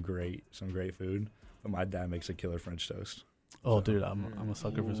makes some great food, but my dad makes a killer French toast. Oh, dude, I'm a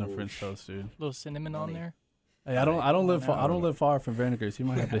sucker for some French toast, dude. A little cinnamon on there. Hey, I don't live far from Vandegrift. You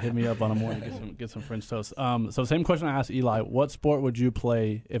might have to hit me up on a morning get some French toast. So same question I asked Eli: what sport would you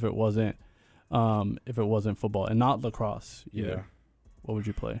play if it wasn't football and not lacrosse either? Yeah. What would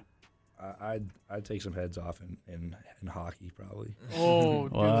you play? I'd take some heads off in hockey probably. Oh,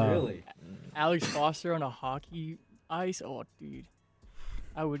 dude, wow. Really? Alex Foster on a hockey ice. Oh, dude,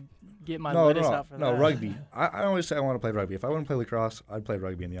 I would get my lettuce out for that. No, rugby. I always say I want to play rugby. If I want to play lacrosse, I'd play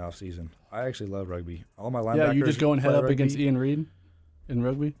rugby in the off season. I actually love rugby. All my linebackers. Yeah, you just go and head up rugby. Against Ian Reed in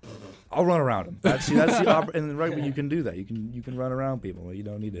rugby. I'll run around him. That's the in rugby you can do that. You can run around people. You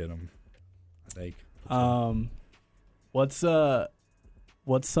don't need to hit them. I think.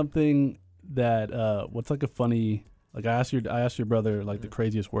 What's something that what's like a funny, like I asked your brother like the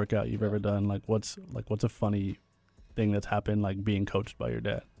craziest workout you've ever done. What's a funny thing that's happened like being coached by your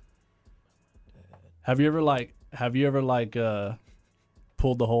dad? Have you ever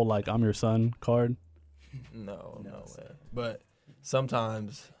pulled the whole like I'm your son card? No way. But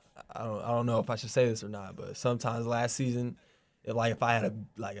sometimes I don't know if I should say this or not, but sometimes last season, if I had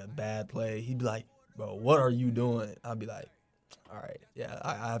a bad play, he'd be like, "Bro, what are you doing?" I'd be like, "All right, yeah,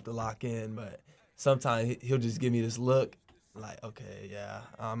 I have to lock in." But sometimes he'll just give me this look, like, "Okay, yeah,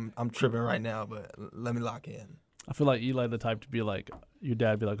 I'm tripping right now, but let me lock in." I feel like Eli the type to be like, your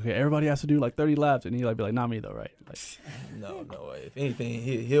dad be like, "Okay, everybody has to do like 30 laps," and Eli be like, "Not me though, right?" Like, no way. If anything,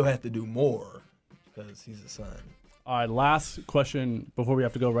 he'll have to do more because he's a son. All right, last question before we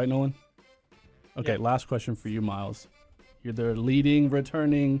have to go, right, Nolan? Okay, last question for you, Miles. You're the leading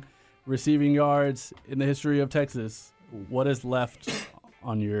returning receiving yards in the history of Texas. What is left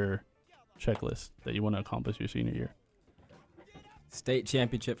on your checklist that you want to accomplish your senior year? State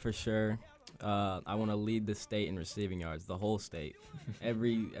championship for sure. I want to lead the state in receiving yards, the whole state,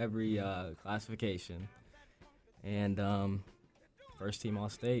 every classification, and first team all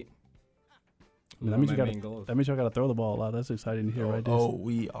state. That means you got to throw the ball a lot. That's exciting to hear, right? Dude? Oh,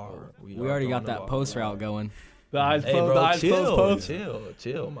 we are. We already got that post route going. The eyes closed. Post.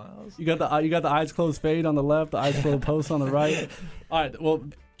 Chill, Miles. You got the eyes closed fade on the left. The eyes closed post on the right. All right. Well,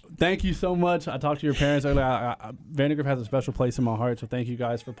 thank you so much. I talked to your parents earlier. Vandegrift has a special place in my heart, so thank you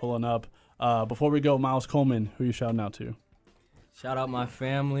guys for pulling up. Before we go, Miles Coleman, who are you shouting out to? Shout out my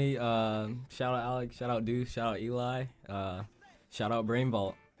family. Shout out Alex. Shout out Deuce. Shout out Eli. Shout out Brain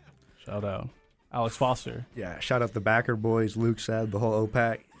Vault. Shout out Alex Foster. Yeah, shout out the Backer boys, Luke Said, the whole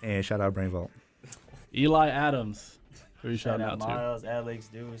OPAC, and shout out Brain Vault. Eli Adams, who are you shouting out to? Miles, Alex,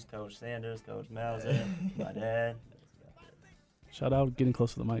 Deuce, Coach Sanders, Coach Mauser, my dad. Shout out getting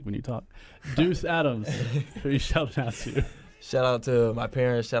close to the mic when you talk. Deuce Adams, who are you shouting out to? Shout out to my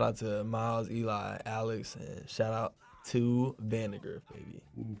parents. Shout out to Miles, Eli, Alex, and shout out to Vandegrift, baby.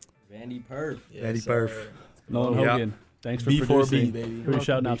 Vandy Perf. Yes, Vandy Perf. Nolan Hogan. Thanks for producing. Baby. Who are you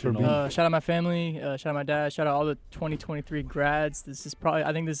shouting out to, Nolan? Shout out my family. Shout out my dad. Shout out all the 2023 grads.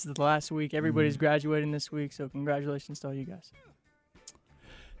 I think this is the last week. Everybody's graduating this week, so congratulations to all you guys.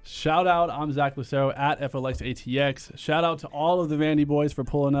 Shout out, I'm Zach Lucero at FLXATX. Shout out to all of the Vandy boys for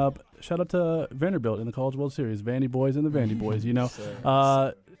pulling up. Shout out to Vanderbilt in the College World Series. Vandy boys and the Vandy boys, you know.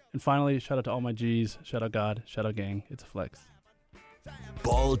 And finally, shout out to all my G's. Shout out God. Shout out gang. It's a flex.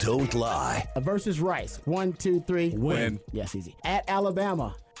 Ball don't lie. Versus Rice. 1, 2, 3. Win. Yes, easy. At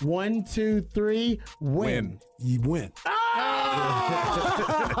Alabama. 1, 2, 3. Win. You win.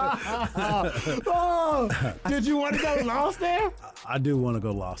 Oh, did you want to go lost there? I do want to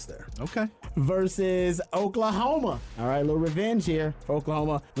go lost there. Okay. Versus Oklahoma. All right, a little revenge here for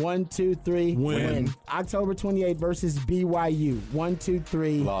Oklahoma. 1, 2, 3. Win. October 28th versus BYU. 1, 2,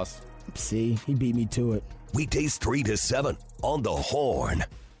 3. Lost. See, he beat me to it. Weekdays 3 to 7 on the Horn.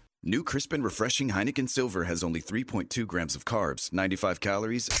 New crisp and refreshing Heineken Silver has only 3.2 grams of carbs, 95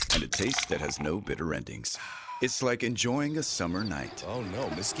 calories, and a taste that has no bitter endings. It's like enjoying a summer night. Oh no,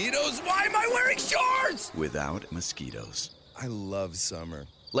 mosquitoes! Why am I wearing shorts? Without mosquitoes. I love summer.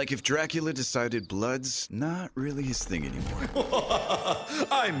 Like if Dracula decided blood's not really his thing anymore.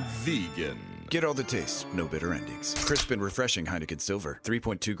 I'm vegan. Get all the taste, no bitter endings. Crisp and refreshing Heineken Silver.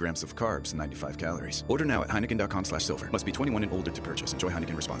 3.2 grams of carbs, 95 calories. Order now at Heineken.com/silver. Must be 21 and older to purchase. Enjoy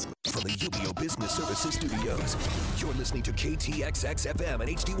Heineken responsibly. From the UBO Business Services Studios, you're listening to KTXX FM and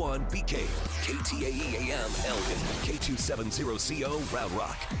HD1 BK, KTAE AM Elgin, K270CO Round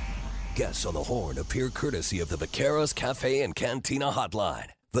Rock. Guests on the horn appear courtesy of the Vaqueros Cafe and Cantina Hotline.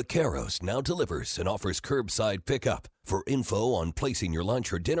 Vaqueros now delivers and offers curbside pickup. For info on placing your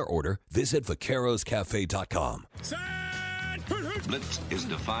lunch or dinner order, visit vaqueroscafe.com. Blitz is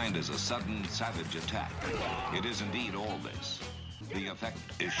defined as a sudden, savage attack. It is indeed all this. The effect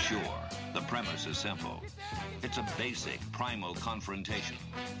is sure. The premise is simple. It's a basic, primal confrontation,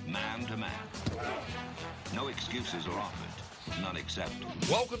 man to man. No excuses are offered. None accepted.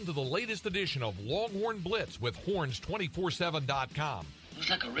 Welcome to the latest edition of Longhorn Blitz with horns247.com. Looks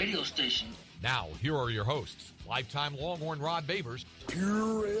like a radio station. Now, here are your hosts. Lifetime Longhorn Rod Babers.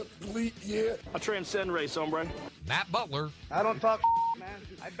 Pure athlete, yeah. I transcend race, hombre. Matt Butler. I don't talk, man.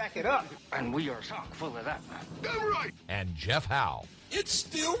 I back it up. And we are chock full of that, man. Damn right. And Jeff Howe. It's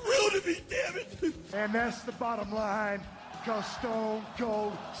still real to me, damn it. And that's the bottom line, because Stone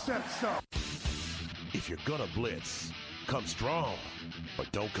Cold said so. If you're gonna blitz, come strong,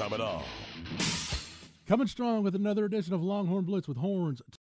 but don't come at all. Coming strong with another edition of Longhorn Blitz with Horns